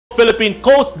Philippine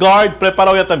Coastguard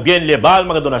preparaw yatang bien lebal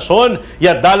mga donasyon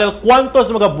ya dalal kwantos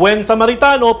mga buen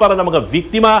Samaritano para na mga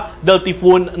biktima del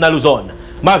Typhoon na Luzon.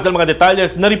 Mas dal mga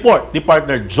detalles na report ni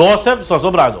partner Joseph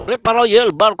Sosobrado. Preparaw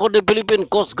el barko de Philippine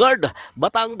Coastguard,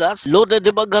 Batangas, loaded de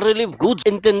mga relief goods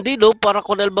entendido para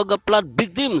con el mga flood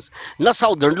victims na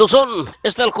Southern Luzon.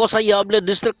 Estel Cosayable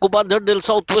District Commander del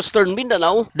Southwestern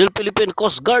Mindanao del Philippine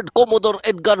Coastguard, Commodore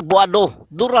Edgar Buado,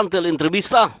 durante la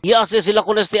entrevista. Iase sila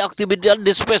con este actividad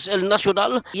de Special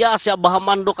National, iase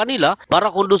bahamando kanila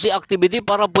para conduce activity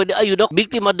para pwede ayuda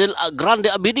biktima del Grande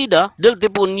Avenida del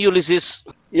Typhoon Ulysses.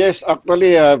 Yes,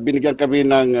 actually binigyan kami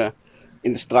ng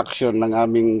instruction ng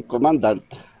aming commandant,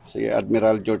 si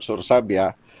Admiral George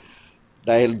Orsabia,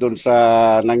 dahil doon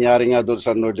sa nangyari nga doon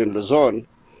sa Northern Luzon,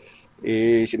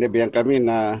 sinabihan kami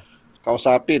na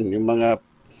kausapin yung mga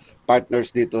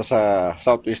partners dito sa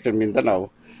Southwestern Mindanao,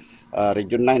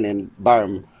 Region 9 and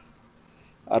BARM.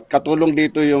 At katulong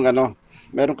dito yung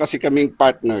meron kasi kaming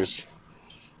partners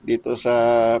dito sa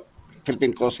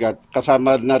Philippine Coast Guard.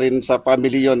 Kasama na rin sa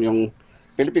family yon yung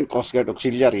Philippine Coast Guard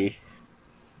Auxiliary.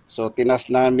 So tinas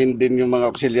namin din yung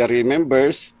mga auxiliary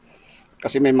members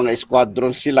kasi may mga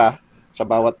squadrons sila sa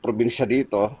bawat probinsya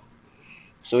dito.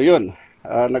 So yun,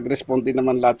 nag-respond din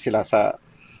naman lahat sila sa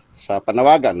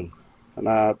panawagan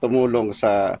na tumulong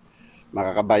sa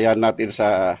mga kabayan natin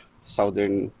sa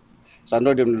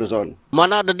Northern Luzon.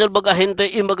 Manada del mga hente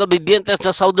i mga bibientes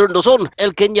na Southern Luzon,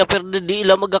 el Kenya perde di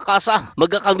ila magakasa,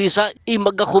 magakamisa i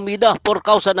magakumida por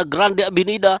causa na Grande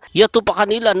Avenida, yato pa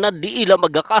kanila na di ila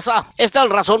magakasa. Estal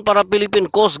rason para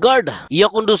Philippine Coast Guard, iya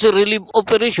conduce relief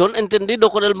operation entendido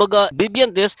con el mga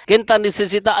bibientes kenta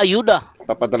necesita ayuda.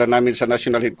 Papadala namin sa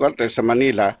National Headquarters sa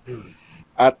Manila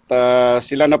at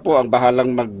sila na po ang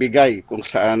bahalang magbigay kung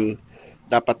saan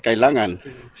dapat kailangan.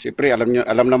 Siyempre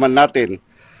alam naman natin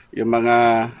yung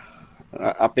mga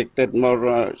affected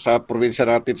more sa probinsya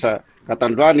natin sa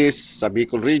Catanduanes, sa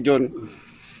Bicol Region,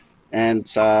 and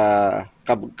sa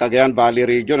Cagayan Valley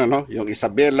Region, yung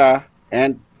Isabela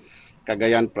and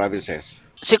Cagayan Provinces.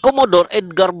 Si Commodore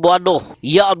Edgar Buado,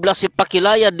 habla si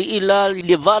pakilaya di ila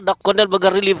livada con el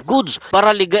mga relief goods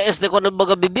para ligaes de con el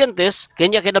mga bibientes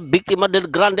kanya kina biktima del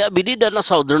Grande Avenida na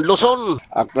Southern Luzon.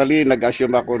 Actually,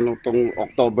 nag-assume ako nung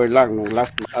October lang, nung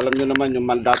last. Alam nyo naman yung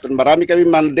mandato. Marami kami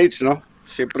mandates, no?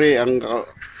 Siyempre, ang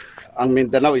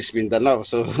Mindanao is Mindanao.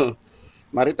 So,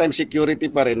 maritime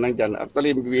security pa rin nandyan.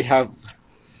 Actually, we have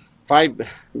 5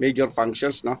 major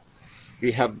functions, no? We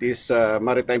have this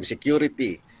maritime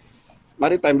security,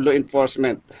 maritime law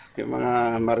enforcement, yung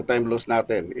mga maritime laws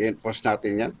natin, i-enforce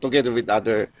natin yan, together with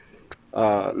other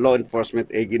law enforcement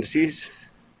agencies.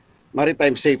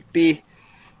 Maritime safety,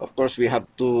 of course, we have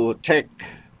to check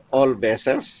all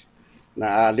vessels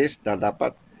na alis na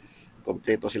dapat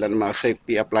kompleto sila ng mga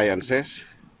safety appliances.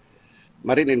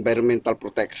 Marine environmental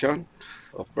protection,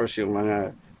 of course, yung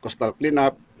mga coastal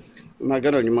cleanup, mga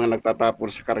ganun, yung mga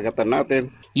nagtatapon sa karagatan natin.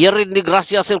 Yarin ni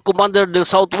Gracias el Commander del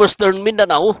Southwestern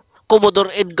Mindanao,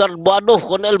 Commodore Edgar Buado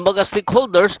con el mga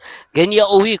stakeholders kanya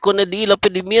uwi con el ila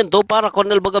pedimiento para con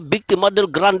el mga biktima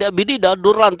del Grande Avenida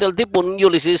durante el Typhoon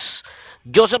Ulysses.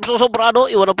 Joseph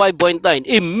Sosobrado, 105.9,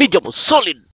 EMEDIA Mo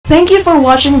Solid. Thank you for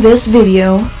watching this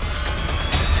video.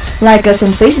 Like us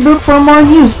on Facebook for more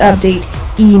news update.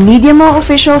 EMEDIA Mo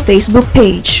official Facebook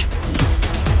page.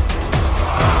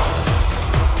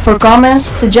 For comments,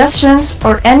 suggestions,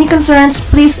 or any concerns,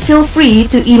 please feel free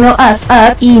to email us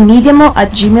at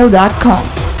emediamo@gmail.com.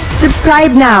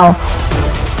 Subscribe now!